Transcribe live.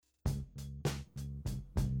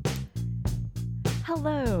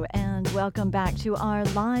Hello, and welcome back to our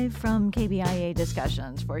live from KBIA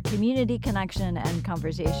discussions for community connection and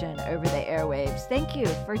conversation over the airwaves. Thank you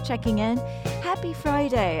for checking in. Happy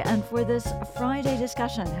Friday. And for this Friday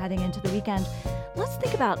discussion heading into the weekend, let's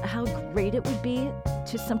think about how great it would be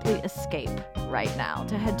to simply escape right now,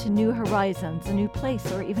 to head to new horizons, a new place,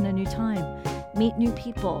 or even a new time, meet new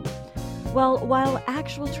people. Well, while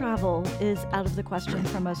actual travel is out of the question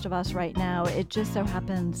for most of us right now, it just so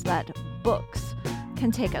happens that books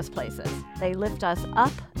can take us places. They lift us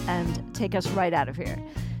up and take us right out of here.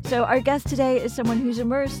 So our guest today is someone who's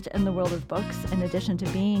immersed in the world of books. In addition to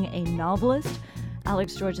being a novelist,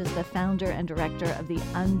 Alex George is the founder and director of the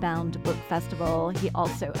Unbound Book Festival. He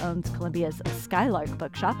also owns Columbia's Skylark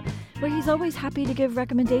Bookshop, where he's always happy to give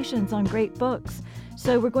recommendations on great books.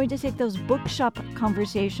 So we're going to take those bookshop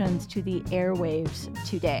conversations to the airwaves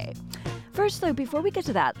today. First, though, before we get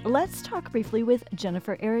to that, let's talk briefly with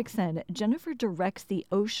Jennifer Erickson. Jennifer directs the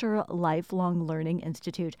Osher Lifelong Learning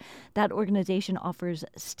Institute. That organization offers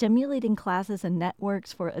stimulating classes and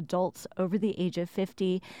networks for adults over the age of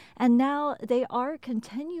 50. And now they are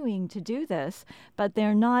continuing to do this, but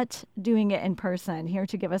they're not doing it in person. Here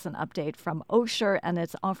to give us an update from Osher and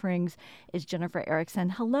its offerings is Jennifer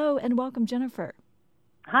Erickson. Hello and welcome, Jennifer.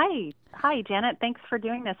 Hi, Janet. Thanks for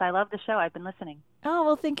doing this. I love the show. I've been listening. Oh,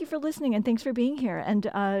 well, thank you for listening and thanks for being here. And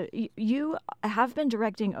you have been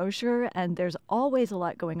directing Osher, and there's always a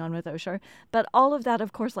lot going on with Osher. But all of that,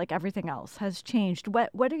 of course, like everything else, has changed.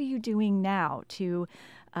 What are you doing now to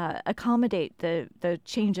accommodate the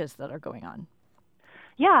changes that are going on?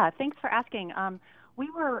 Yeah, thanks for asking. We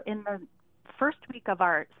were in the first week of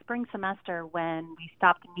our spring semester when we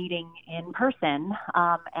stopped meeting in person,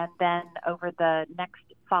 and then over the next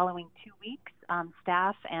following 2 weeks,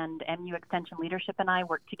 staff and MU Extension leadership and I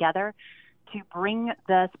worked together to bring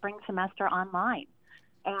the spring semester online.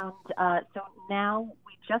 And so now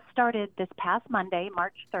we just started this past Monday,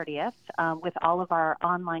 March 30th, with all of our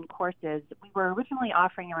online courses. We were originally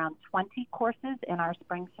offering around 20 courses in our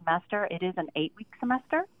spring semester. It is an 8-week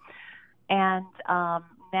semester. And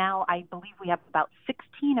now I believe we have about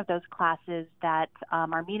 16 of those classes that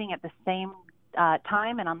are meeting at the same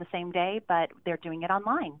time and on the same day, but they're doing it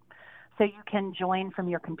online. So you can join from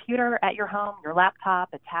your computer at your home, your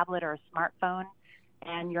laptop, a tablet, or a smartphone,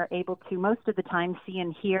 and you're able to most of the time see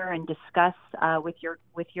and hear and discuss with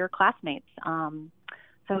your classmates.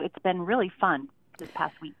 So it's been really fun this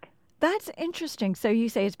past week. That's interesting. So you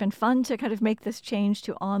say it's been fun to kind of make this change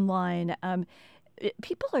to online.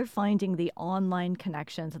 People are finding the online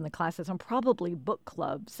connections in the classes and probably book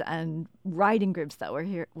clubs and writing groups that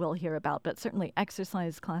we'll hear about, but certainly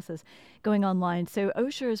exercise classes going online. So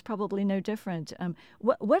Osher is probably no different.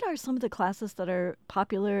 What are some of the classes that are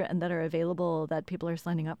popular and that are available that people are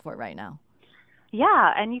signing up for right now?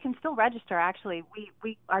 Yeah, and you can still register. Actually,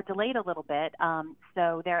 we are delayed a little bit.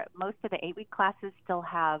 So most of the 8-week classes still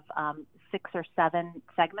have 6 or 7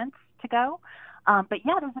 segments to go. But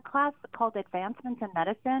yeah, there's a class called Advancements in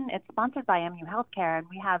Medicine. It's sponsored by MU Healthcare, and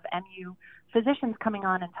we have MU physicians coming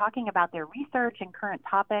on and talking about their research and current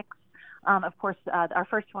topics. Of course, our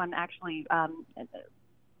first one actually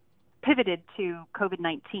pivoted to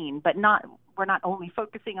COVID-19, but we're not only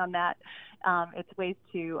focusing on that. It's ways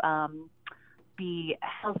to be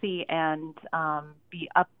healthy and be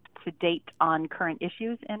up to date on current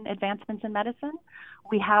issues in Advancements in Medicine.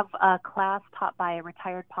 We have a class taught by a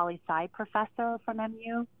retired poli-sci professor from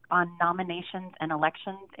MU on nominations and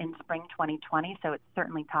elections in spring 2020, so it's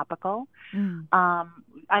certainly topical.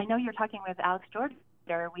 I know you're talking with Alex George.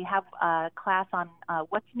 We have a class on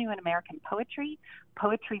what's new in American poetry.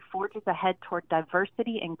 Poetry forges ahead toward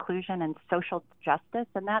diversity, inclusion, and social justice,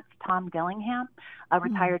 and that's Tom Dillingham, a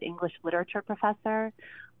retired English literature professor.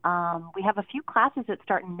 We have a few classes that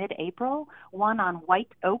start in mid-April, one on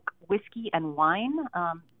white oak, whiskey, and wine.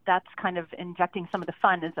 That's kind of injecting some of the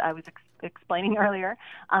fun, as I was explaining earlier.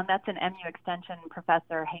 That's an MU Extension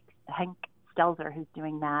professor, Hank Stelzer, who's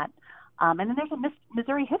doing that. And then there's a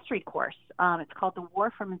Missouri history course. It's called The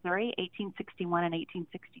War for Missouri, 1861 and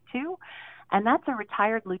 1862. And that's a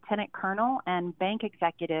retired lieutenant colonel and bank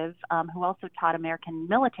executive who also taught American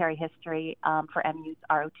military history for MU's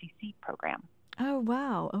ROTC program. Oh,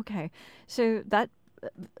 wow. Okay. So that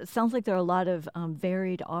sounds like there are a lot of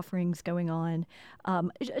varied offerings going on.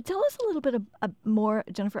 Tell us a little bit more,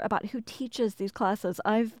 Jennifer, about who teaches these classes.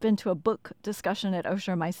 I've been to a book discussion at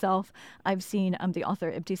Osher myself. I've seen the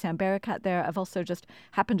author Ibtissam Barakat there. I've also just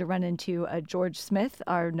happened to run into George Smith,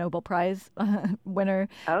 our Nobel Prize winner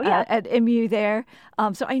at MU there.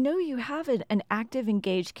 So I know you have an active,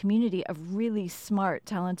 engaged community of really smart,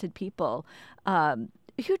 talented people.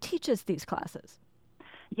 Who teaches these classes?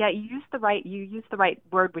 Yeah, you used the right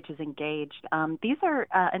word, which is engaged. These are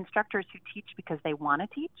instructors who teach because they want to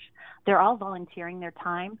teach. They're all volunteering their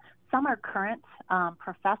time. Some are current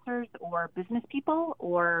professors or business people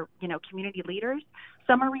or community leaders.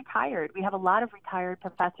 Some are retired. We have a lot of retired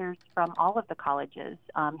professors from all of the colleges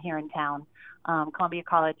here in town. Columbia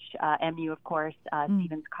College, MU, of course,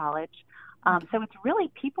 Stevens College. So it's really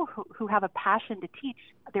people who have a passion to teach.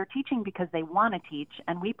 They're teaching because they want to teach,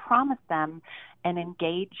 and we promise them an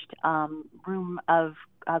engaged room of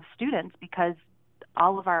students because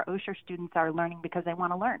all of our Osher students are learning because they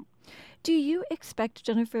want to learn. Do you expect,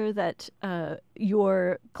 Jennifer, that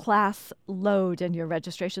your class load and your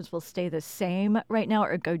registrations will stay the same right now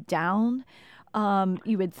or go down?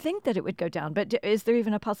 You would think that it would go down, but is there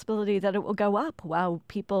even a possibility that it will go up while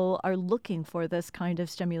people are looking for this kind of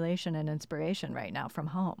stimulation and inspiration right now from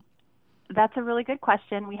home? That's a really good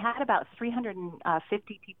question. We had about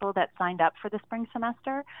 350 people that signed up for the spring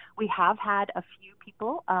semester. We have had a few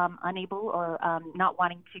people unable or not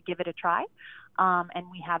wanting to give it a try. And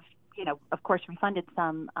we have, of course, refunded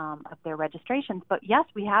some of their registrations. But yes,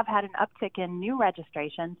 we have had an uptick in new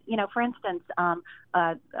registrations. For instance,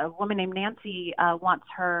 a woman named Nancy wants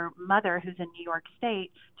her mother, who's in New York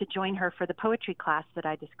State, to join her for the poetry class that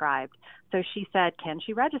I described. So she said, can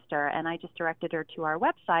she register? And I just directed her to our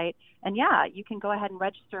website. And yeah, you can go ahead and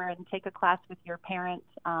register and take a class with your parents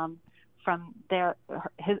from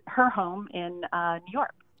her home in New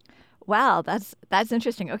York. Wow, that's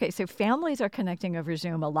interesting. Okay, so families are connecting over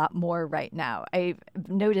Zoom a lot more right now. I've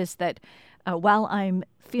noticed that while I'm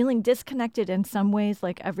feeling disconnected in some ways,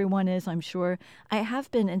 like everyone is, I'm sure, I have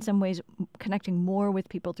been in some ways connecting more with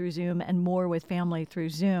people through Zoom and more with family through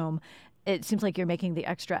Zoom. It seems like you're making the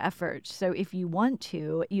extra effort. So if you want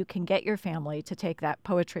to, you can get your family to take that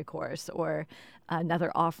poetry course or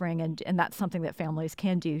another offering, and that's something that families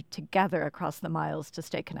can do together across the miles to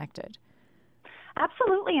stay connected.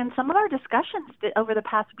 Absolutely. And some of our discussions over the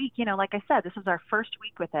past week, like I said, this is our first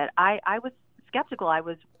week with it. I was skeptical. I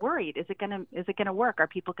was worried. Is it gonna work? Are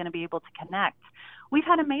people going to be able to connect? We've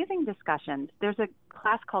had amazing discussions. There's a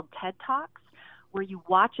class called TED Talks where you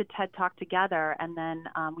watch a TED Talk together, and then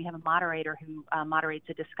we have a moderator who moderates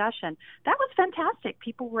a discussion. That was fantastic.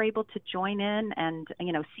 People were able to join in and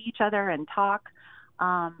see each other and talk.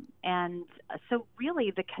 And so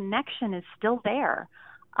really the connection is still there.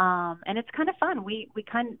 And it's kind of fun. We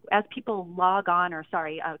as people log on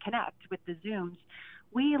connect with the Zooms,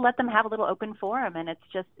 we let them have a little open forum, and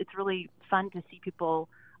it's really fun to see people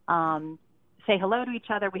say hello to each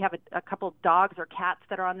other. We have a couple dogs or cats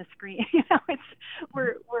that are on the screen.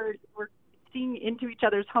 We're seeing into each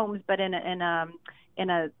other's homes, but in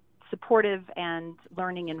a supportive and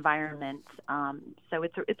learning environment. So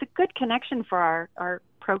it's a good connection for our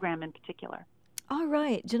program in particular. All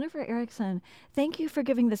right, Jennifer Erickson, thank you for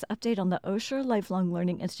giving this update on the Osher Lifelong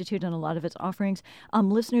Learning Institute and a lot of its offerings.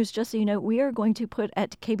 Listeners, just so you know, we are going to put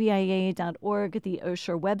at kbia.org the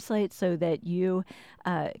Osher website so that you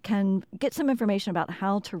can get some information about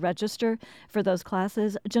how to register for those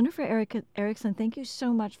classes. Jennifer Erickson, thank you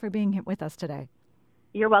so much for being with us today.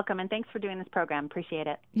 You're welcome, and thanks for doing this program. Appreciate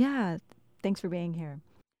it. Yeah, thanks for being here.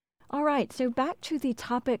 All right, so back to the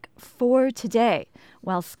topic for today.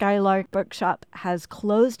 While Skylark Bookshop has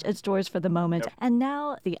closed its doors for the moment, and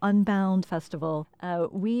now the Unbound Festival,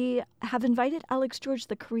 we have invited Alex George,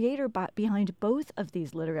 the creator behind both of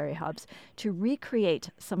these literary hubs, to recreate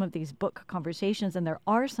some of these book conversations. And there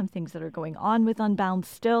are some things that are going on with Unbound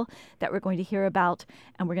still that we're going to hear about,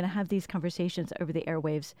 and we're going to have these conversations over the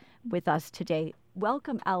airwaves with us today.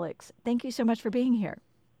 Welcome, Alex. Thank you so much for being here.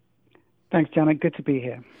 Thanks, Janet. Good to be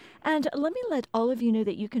here. And let me let all of you know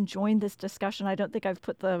that you can join this discussion. I don't think I've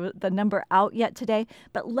put the number out yet today,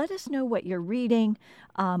 but let us know what you're reading.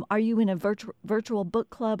 Are you in a virtual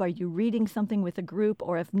book club? Are you reading something with a group?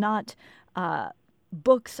 Or if not,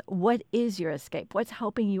 books, what is your escape? What's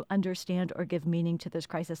helping you understand or give meaning to this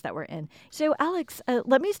crisis that we're in? So, Alex,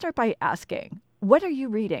 let me start by asking, what are you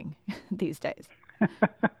reading these days?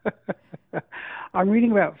 I'm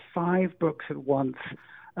reading about 5 books at once.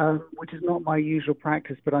 Which is not my usual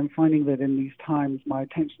practice, but I'm finding that in these times my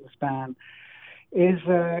attention span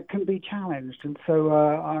can be challenged. And so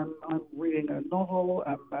I'm reading a novel,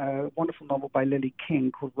 a wonderful novel by Lily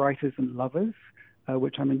King called Writers and Lovers,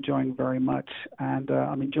 which I'm enjoying very much. And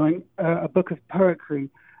I'm enjoying a book of poetry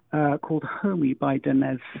called Homie by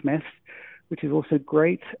Danez Smith, which is also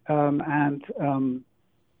great. And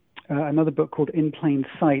another book called In Plain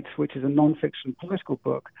Sight, which is a nonfiction political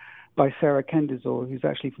book by Sarah Kendizor, who's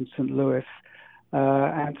actually from St. Louis.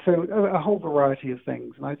 And so a whole variety of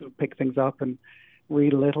things. And I sort of pick things up and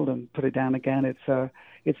read a little and put it down again. It's a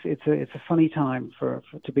funny time for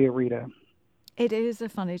to be a reader. It is a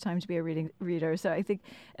funny time to be a reader. So I think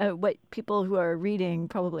what people who are reading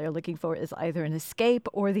probably are looking for is either an escape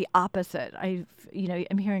or the opposite.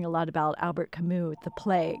 I'm hearing a lot about Albert Camus, The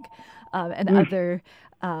Plague, and other,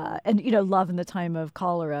 Love in the Time of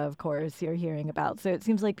Cholera, of course, you're hearing about. So it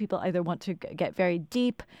seems like people either want to get very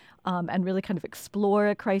deep and really kind of explore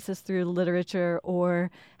a crisis through literature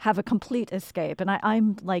or have a complete escape. And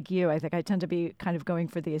I'm like you. I think I tend to be kind of going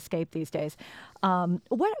for the escape these days.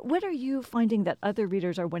 What are you finding that other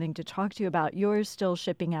readers are wanting to talk to you about? You're still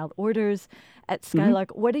shipping out orders at Skylark.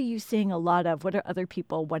 Mm-hmm. What are you seeing a lot of? What are other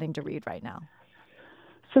people wanting to read right now?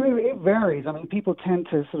 So it varies. I mean, people tend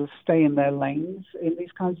to sort of stay in their lanes in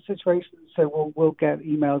these kinds of situations. So we'll get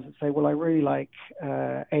emails that say, well, I really like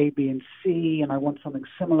A, B, and C, and I want something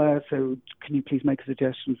similar. So can you please make a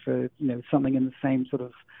suggestion for, something in the same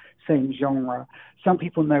genre? Some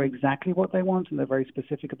people know exactly what they want, and they're very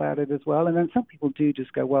specific about it as well. And then some people do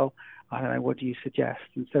just go, well, I don't know, what do you suggest?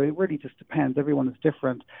 And so it really just depends. Everyone is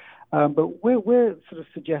different. But we're sort of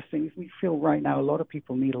suggesting, we feel right now a lot of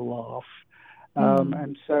people need a laugh.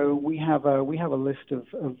 And so we have a list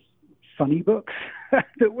of funny books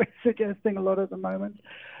that we're suggesting a lot at the moment.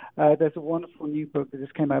 There's a wonderful new book that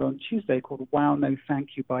just came out on Tuesday called Wow, No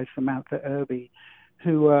Thank You by Samantha Irby,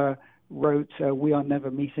 who wrote We Are Never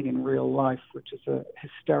Meeting in Real Life, which is a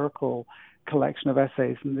hysterical collection of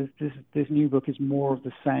essays. And this new book is more of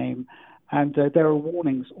the same. And there are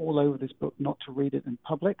warnings all over this book not to read it in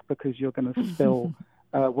public because you're going to spill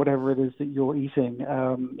whatever it is that you're eating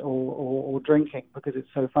or drinking because it's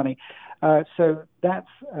so funny. So that's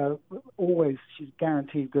always, she's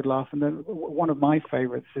guaranteed good laugh. And then one of my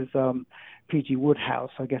favorites is P.G.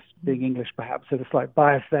 Wodehouse, I guess being English perhaps, so there's a slight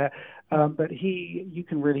bias there. But you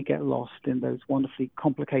can really get lost in those wonderfully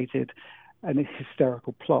complicated and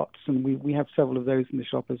hysterical plots. And we have several of those in the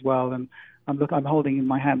shop as well. And I'm holding in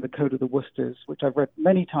my hand The Code of the Woosters, which I've read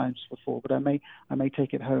many times before, but I may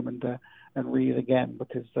take it home and read it again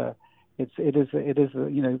because it is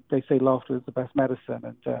they say laughter is the best medicine,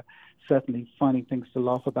 and certainly finding things to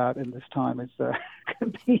laugh about in this time is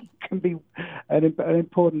can be an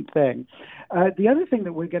important thing. The other thing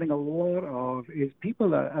that we're getting a lot of is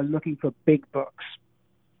people are looking for big books.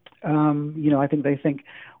 I think they think,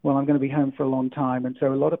 well, I'm going to be home for a long time, and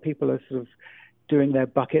so a lot of people are sort of doing their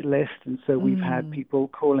bucket list, and so we've had people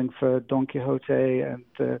calling for Don Quixote and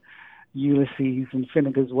Ulysses and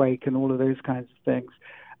Finnegan's Wake and all of those kinds of things,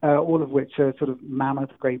 all of which are sort of mammoth,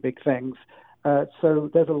 great big things. So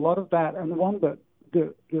there's a lot of that, and the one that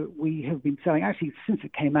we have been selling, actually since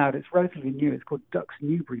it came out, it's relatively new, it's called Ducks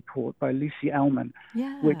Newburyport by Lucy Ellman,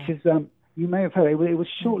 which is... you may have heard it was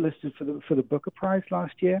shortlisted for the Booker Prize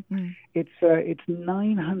last year. It's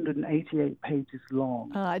 988 pages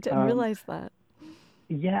long. Oh, I didn't realize that.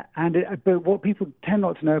 Yeah, but what people tend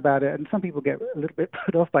not to know about it, and some people get a little bit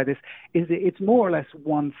put off by this, is that it's more or less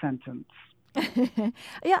one sentence.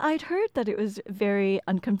 Yeah, I'd heard that it was very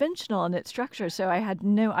unconventional in its structure, so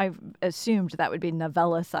I assumed that would be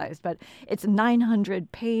novella sized, but it's a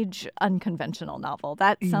 900-page unconventional novel.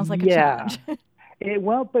 That sounds like a challenge.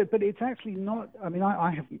 But it's actually not. I mean,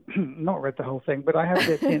 I have not read the whole thing, but I have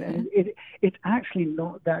it in, and it's actually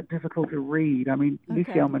not that difficult to read. I mean,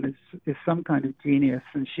 Lucy Ellman is some kind of genius,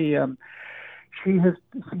 and she has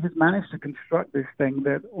managed to construct this thing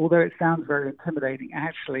that, although it sounds very intimidating,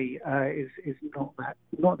 actually is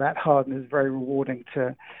not that hard and is very rewarding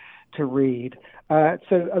to read.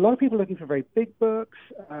 So a lot of people are looking for very big books,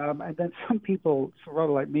 and then some people,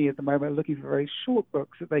 rather like me at the moment, are looking for very short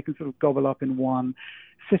books that they can sort of gobble up in one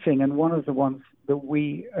sitting. And one of the ones that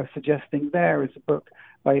we are suggesting there is a book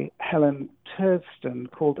by Helen Thurston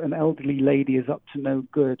called An Elderly Lady is Up to No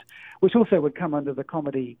Good, which also would come under the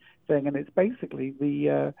comedy thing. And it's basically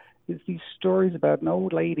it's these stories about an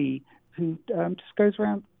old lady who just goes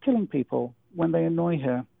around killing people when they annoy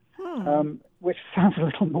her. Which sounds a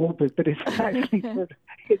little morbid, but it's actually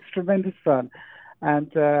it's tremendous fun,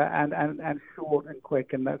 and short and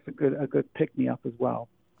quick, and that's a good pick me up as well.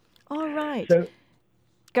 All right. So,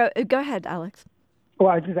 go ahead, Alex. Well,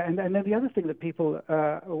 I do that, and then the other thing that people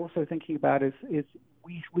are also thinking about is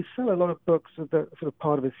we sell a lot of books that are sort of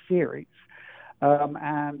part of a series.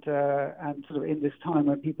 And sort of in this time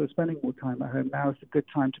when people are spending more time at home, now is a good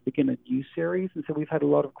time to begin a new series. And so we've had a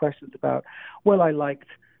lot of questions about, well,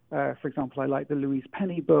 for example, I like the Louise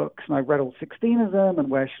Penny books, and I read all 16 of them, and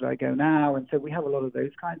where should I go now? And so we have a lot of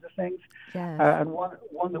those kinds of things. Yes. And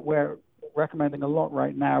one that we're recommending a lot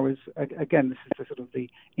right now is, again, this is sort of the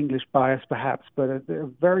English bias perhaps, but a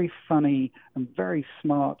very funny and very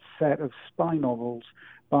smart set of spy novels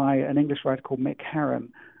by an English writer called Mick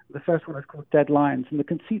Herron. The first one is called Dead Lions, and the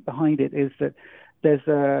conceit behind it is that there's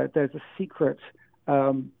a secret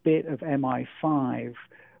bit of MI5,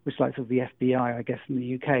 which is like sort of the FBI, I guess, in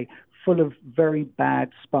the UK, full of very bad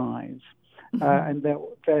spies. And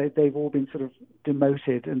they've all been sort of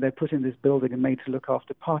demoted, and they're put in this building and made to look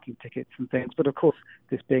after parking tickets and things. But of course,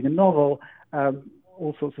 this being a novel,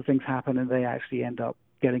 all sorts of things happen, and they actually end up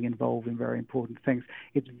getting involved in very important things.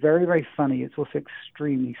 It's very, very funny. It's also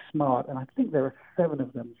extremely smart, and I think there are 7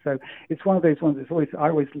 of them. So it's one of those ones. I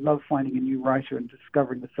always love finding a new writer and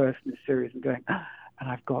discovering the first in the series and going, and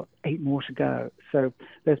I've got 8 more to go. So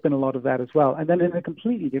there's been a lot of that as well. And then in a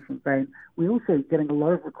completely different vein, we're also getting a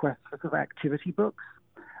lot of requests for sort of activity books.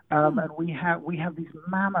 And we have these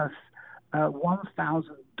mammoth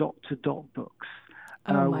 1,000 dot-to-dot books,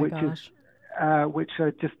 which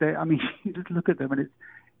are just there. I mean, you just look at them and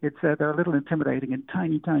they're a little intimidating and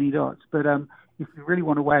tiny, tiny dots. But if you really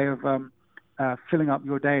want a way of filling up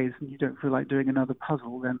your days and you don't feel like doing another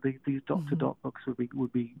puzzle, then these dot-to-dot books would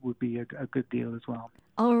be a good deal as well.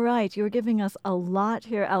 All right. You're giving us a lot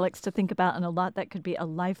here, Alex, to think about, and a lot that could be a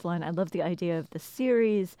lifeline. I love the idea of the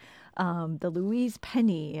series, the Louise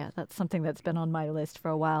Penny. That's something that's been on my list for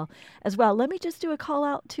a while as well. Let me just do a call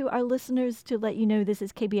out to our listeners to let you know this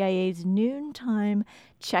is KBIA's noontime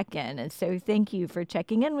check-in. And so thank you for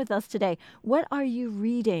checking in with us today. What are you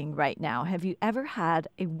reading right now? Have you ever had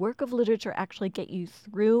a work of literature actually get you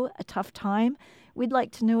through a tough time? We'd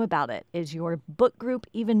like to know about it. Is your book group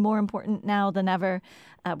even more important now than ever?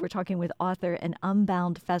 We're talking with author and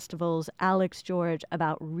Unbound Festival's Alex George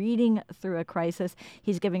about reading through a crisis.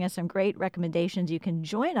 He's giving us some great recommendations. You can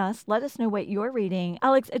join us. Let us know what you're reading.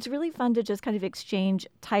 Alex, it's really fun to just kind of exchange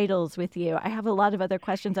titles with you. I have a lot of other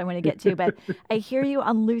questions I want to get to, but I hear you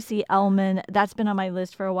on Lucy Ellmann. That's been on my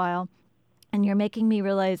list for a while. And you're making me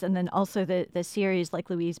realize, and then also the series like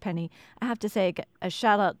Louise Penny, I have to say a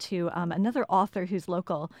shout out to another author who's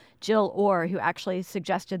local, Jill Orr, who actually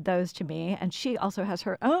suggested those to me. And she also has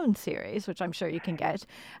her own series, which I'm sure you can get,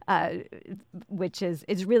 which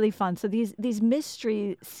is really fun. So these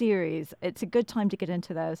mystery series, it's a good time to get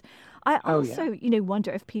into those. I also,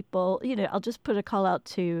 wonder if people, I'll just put a call out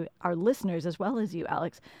to our listeners as well as you,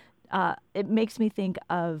 Alex. It makes me think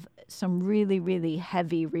of some really, really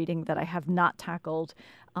heavy reading that I have not tackled,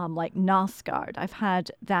 like Nosgard. I've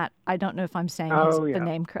had that. I don't know if I'm saying the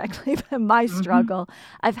name correctly, but My Struggle.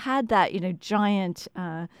 I've had that, giant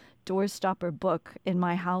doorstopper book in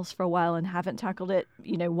my house for a while and haven't tackled it.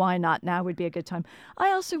 Why not? Now would be a good time.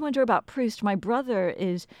 I also wonder about Proust. My brother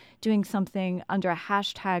is doing something under a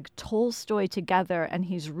hashtag Tolstoy Together, and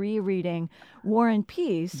he's rereading War and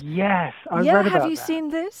Peace. Yes, I read about that. Have you seen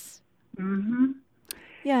this? Mm-hmm.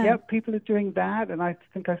 Yeah. Yep, people are doing that, and I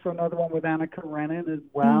think I saw another one with Anna Karenina as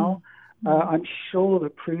well. I'm sure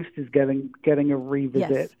that Proust is getting a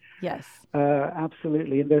revisit. Yes.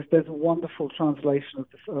 Absolutely. And there's a wonderful translation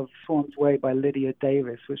of Swan's Way by Lydia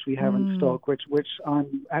Davis, which we have in stock, which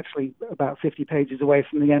I'm actually about 50 pages away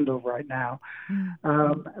from the end of right now,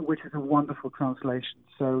 which is a wonderful translation.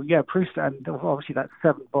 So, yeah, Proust, and obviously that's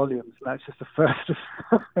 7 volumes. And that's just the first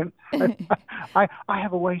of 7. I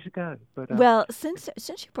have a way to go. But well, since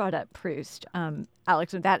you brought up Proust,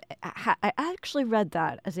 Alex, I actually read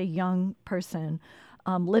that as a young person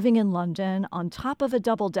living in London on top of a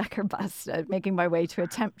double-decker bus, making my way to a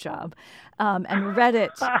temp job, and read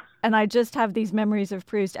it. And I just have these memories of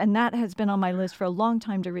Proust, and that has been on my list for a long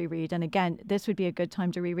time to reread. And again, this would be a good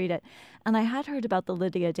time to reread it. And I had heard about the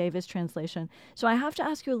Lydia Davis translation. So I have to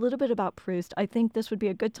ask you a little bit about Proust. I think this would be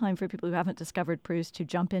a good time for people who haven't discovered Proust to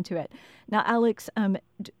jump into it. Now, Alex,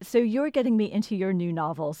 so you're getting me into your new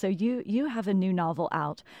novel. So you have a new novel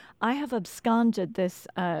out. I have absconded this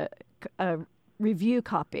review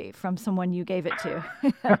copy from someone you gave it to.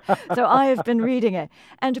 So I have been reading it.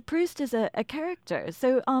 And Proust is a character.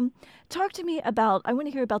 So talk to me about, I want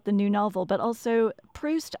to hear about the new novel, but also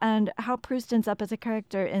Proust and how Proust ends up as a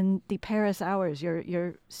character in The Paris Hours,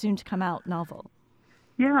 your soon-to-come-out novel.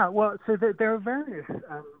 Yeah, well, so there are various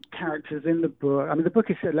characters in the book. I mean, the book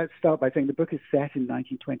is, let's start by saying the book is set in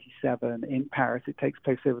 1927 in Paris. It takes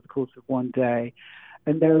place over the course of one day.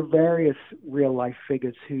 And there are various real-life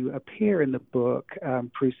figures who appear in the book.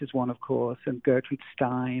 Proust is one, of course, and Gertrude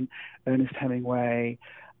Stein, Ernest Hemingway,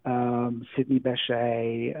 Sidney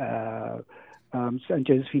Bechet, and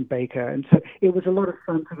Josephine Baker. And so it was a lot of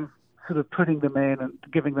fun sort of putting them in and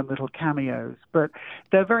giving them little cameos. But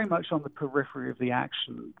they're very much on the periphery of the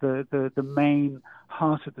action. The main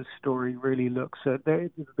heart of the story really looks at... The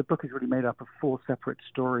book is really made up of 4 separate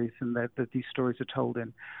stories, and these stories are told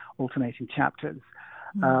in alternating chapters.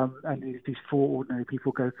 And these four ordinary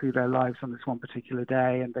people go through their lives on this one particular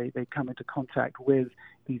day, and they come into contact with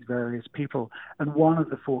these various people. And one of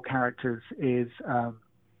the four characters is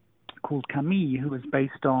called Camille, who was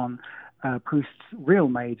based on Proust's real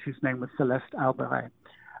maid, whose name was Celeste Alberet.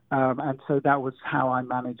 And so that was how I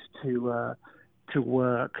managed to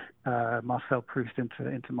work Marcel Proust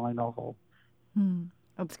into my novel.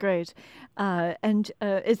 That's great. And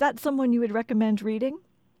is that someone you would recommend reading?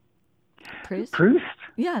 Proust?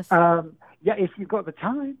 Yes. Yeah, if you've got the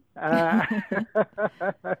time.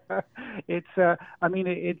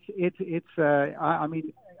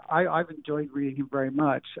 I've enjoyed reading him very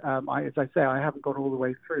much. As I say, I haven't got all the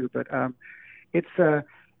way through, but it's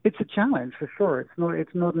a challenge for sure.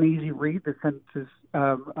 It's not an easy read. The sentences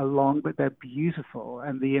are long, but they're beautiful,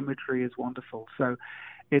 and the imagery is wonderful. So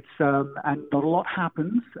it's and not a lot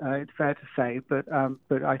happens. It's fair to say, but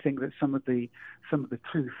I think that some of the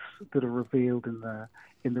truths that are revealed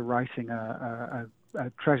in the writing are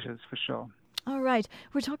treasures for sure. All right.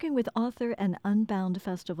 We're talking with author and Unbound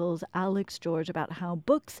Festival's Alex George about how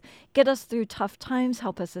books get us through tough times,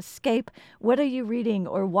 help us escape. What are you reading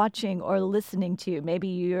or watching or listening to? Maybe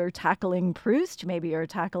you're tackling Proust, maybe you're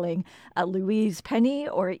tackling Louise Penny,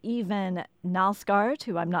 or even Knausgaard,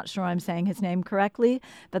 who I'm not sure I'm saying his name correctly,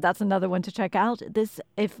 but that's another one to check out.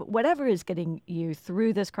 If whatever is getting you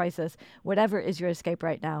through this crisis, whatever is your escape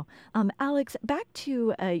right now. Alex, back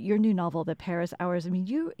to your new novel, The Paris Hours. I mean,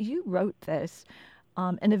 you wrote this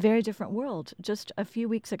in a very different world. Just a few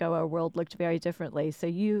weeks ago, our world looked very differently. So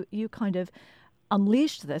you kind of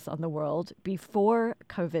unleashed this on the world before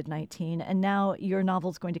COVID-19, and now your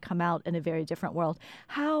novel's going to come out in a very different world.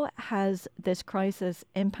 How has this crisis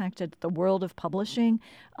impacted the world of publishing,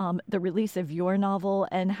 the release of your novel,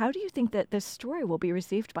 and how do you think that this story will be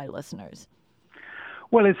received by listeners?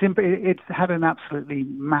 Well, it's had an absolutely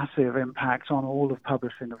massive impact on all of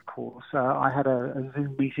publishing, of course. I had a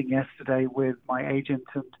Zoom meeting yesterday with my agent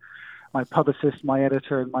and my publicist, my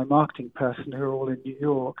editor, and my marketing person, who are all in New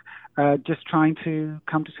York, just trying to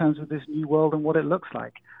come to terms with this new world and what it looks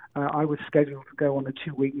like. I was scheduled to go on a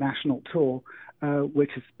 2-week national tour,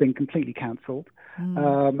 which has been completely cancelled.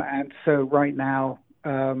 And so right now,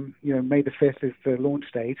 May the 5th is the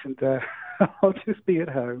launch date, and I'll just be at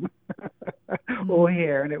home or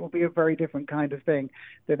here, and it will be a very different kind of thing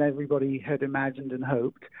than everybody had imagined and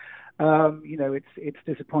hoped. It's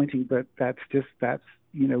disappointing, but that's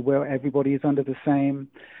where everybody is under the same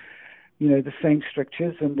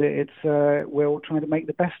strictures, and we're all trying to make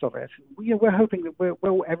the best of it. We're hoping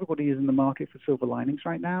that everybody is in the market for silver linings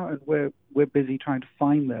right now, and we're busy trying to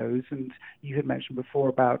find those. And you had mentioned before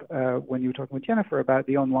about when you were talking with Jennifer about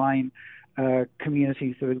the online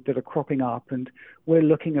communities that are cropping up, and we're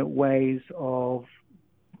looking at ways of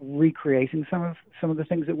recreating some of the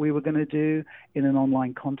things that we were going to do in an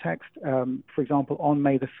online context. For example, on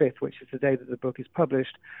May the 5th, which is the day that the book is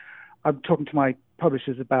published, I'm talking to my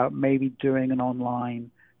publishers about maybe doing an online,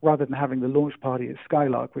 rather than having the launch party at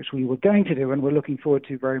Skylark, which we were going to do and we're looking forward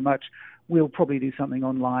to very much. We'll probably do something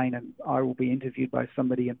online, and I will be interviewed by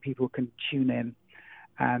somebody, and people can tune in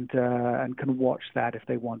and can watch that if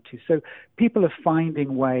they want to. So people are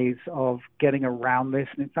finding ways of getting around this.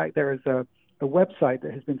 And in fact, there is a website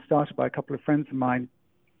that has been started by a couple of friends of mine.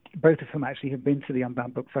 Both of whom actually have been to the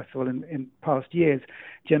Unbound Book Festival in past years,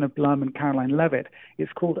 Jenna Blum and Caroline Levitt.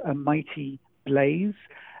 It's called A Mighty Blaze.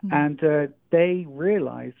 And they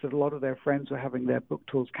realized that a lot of their friends were having their book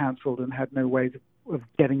tours cancelled and had no ways of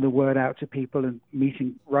getting the word out to people and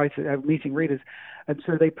meeting readers. And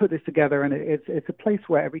so they put this together, and it's a place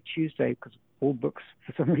where every Tuesday, because all books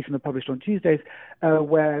for some reason are published on Tuesdays,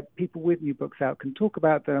 where people with new books out can talk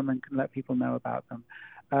about them and can let people know about them.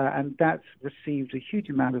 And that's received a huge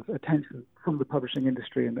amount of attention from the publishing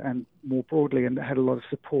industry and more broadly, and had a lot of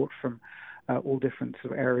support from all different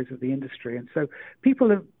sort of areas of the industry. And so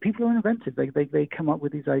people are inventive. They come up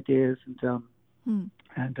with these ideas, and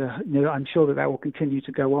I'm sure that will continue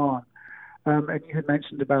to go on. And you had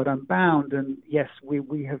mentioned about Unbound, and yes, we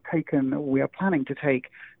are planning to take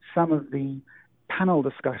some of the panel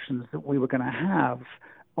discussions that we were going to have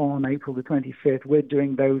on April the 25th. We're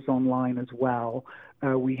doing those online as well.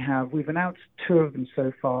 We've announced 2 of them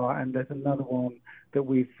so far, and there's another one that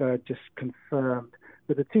we've just confirmed.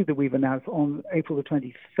 But the 2 that we've announced on April the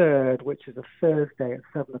 23rd, which is a Thursday at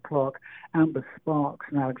 7 o'clock, Amber Sparks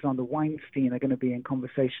and Alexander Weinstein are going to be in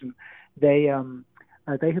conversation. They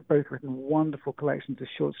have both written wonderful collections of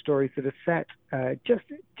short stories that are set just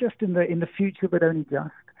in the future, but only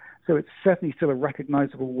just. So it's certainly still a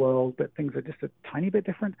recognizable world, but things are just a tiny bit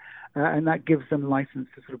different. And that gives them license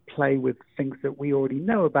to sort of play with things that we already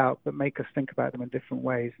know about, but make us think about them in different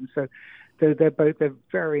ways. And so they're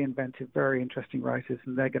very inventive, very interesting writers,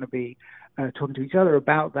 and they're going to be talking to each other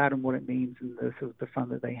about that and what it means and the sort of the fun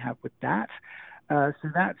that they have with that. So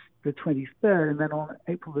that's the 23rd, and then on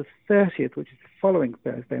April the 30th, which is the following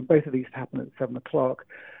Thursday, and both of these happen at 7 o'clock,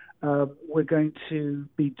 we're going to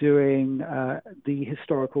be doing the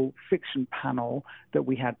historical fiction panel that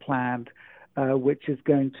we had planned, which is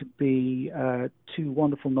going to be two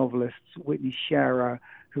wonderful novelists, Whitney Scherer,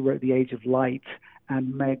 who wrote The Age of Light,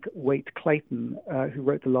 and Meg Waite-Clayton, who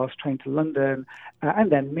wrote The Last Train to London, and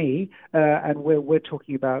then me. And we're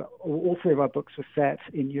talking about, all three of our books were set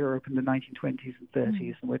in Europe in the 1920s and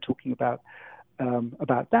 30s, and we're talking about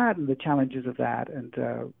that and the challenges of that.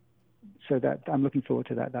 And so that I'm looking forward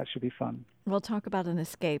to that. That should be fun. We'll talk about an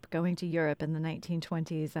escape going to Europe in the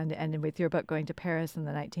 1920s and with your book going to Paris in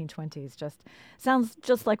the 1920s. Just sounds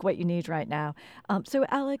just like what you need right now. So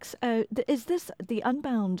Alex, is this the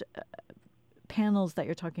Unbound panels that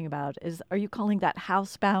you're talking about? Are you calling that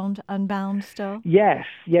Housebound Unbound still? Yes.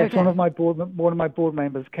 Okay. One of my board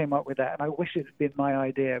members came up with that, and I wish it had been my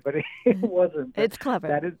idea, but it wasn't. But it's clever.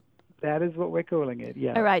 That is what we're calling it.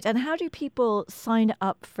 Yeah. All right. And how do people sign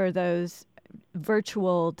up for those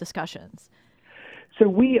virtual discussions? So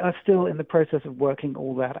we are still in the process of working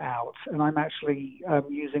all that out, and I'm actually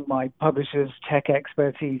using my publisher's tech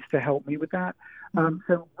expertise to help me with that.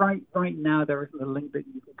 So right now there isn't a link that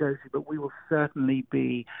you can go to, but we will certainly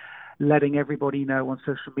be letting everybody know on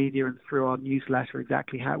social media and through our newsletter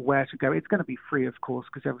exactly where to go. It's going to be free, of course,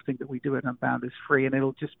 because everything that we do at Unbound is free, and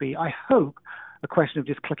it'll just be, I hope, a question of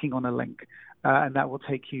just clicking on a link, and that will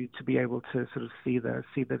take you to be able to sort of see the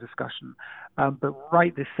discussion. But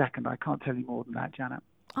right this second, I can't tell you more than that, Janet.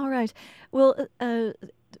 All right. Well,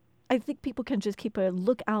 I think people can just keep a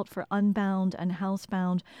lookout for Unbound and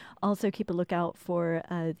Housebound. Also keep a lookout for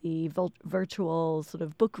the virtual sort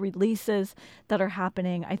of book releases that are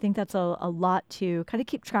happening. I think that's a lot to kind of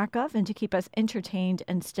keep track of and to keep us entertained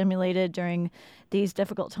and stimulated during these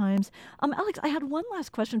difficult times. Alex, I had one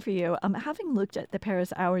last question for you. Having looked at the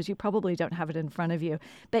Paris Hours, you probably don't have it in front of you,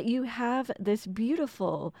 but you have this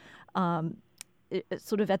beautiful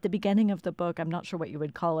sort of at the beginning of the book, I'm not sure what you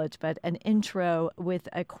would call it, but an intro with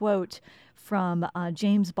a quote from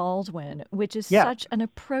James Baldwin, which is such an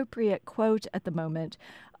appropriate quote at the moment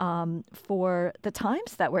for the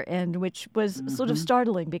times that we're in, which was sort of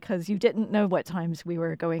startling because you didn't know what times we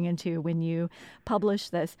were going into when you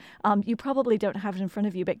published this. You probably don't have it in front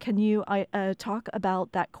of you, but can you talk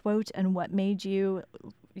about that quote and what made you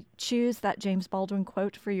choose that James Baldwin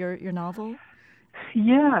quote for your novel?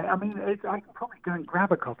 Yeah, I mean, I can probably go and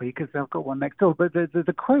grab a copy because I've got one next door. But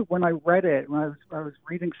the quote, when I read it, when I was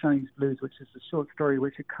reading Sonny's Blues, which is the short story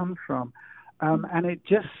which it comes from, and it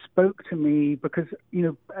just spoke to me because, you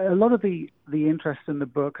know, a lot of the interest in the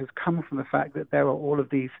book has come from the fact that there are all of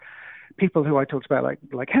these people who I talked about,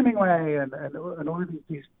 like Hemingway and all of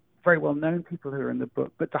these very well-known people who are in the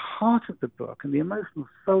book, but the heart of the book and the emotional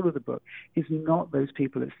soul of the book is not those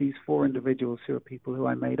people. It's these four individuals who are people who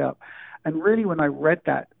I made up. And really, when I read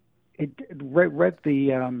that, read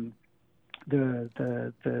the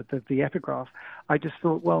epigraph, I just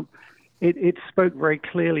thought, well, it spoke very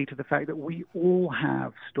clearly to the fact that we all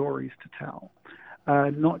have stories to tell.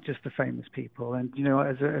 Not just the famous people. And, you know,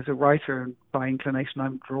 as a writer, by inclination,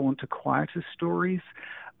 I'm drawn to quieter stories.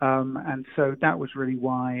 And so that was really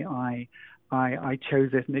why I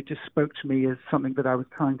chose it. And it just spoke to me as something that I was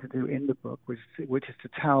trying to do in the book, which is to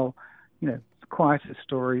tell, you know, quieter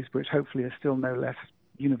stories, which hopefully are still no less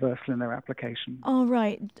universal in their application. All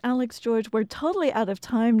right, Alex George, we're totally out of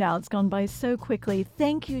time now. It's gone by so quickly.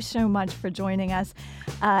 Thank you so much for joining us.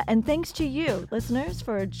 And thanks to you, listeners,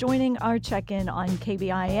 for joining our check-in on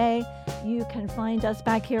KBIA. You can find us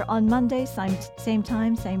back here on Monday, same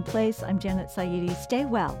time, same place. I'm Janet Saidi. Stay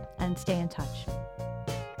well and stay in touch.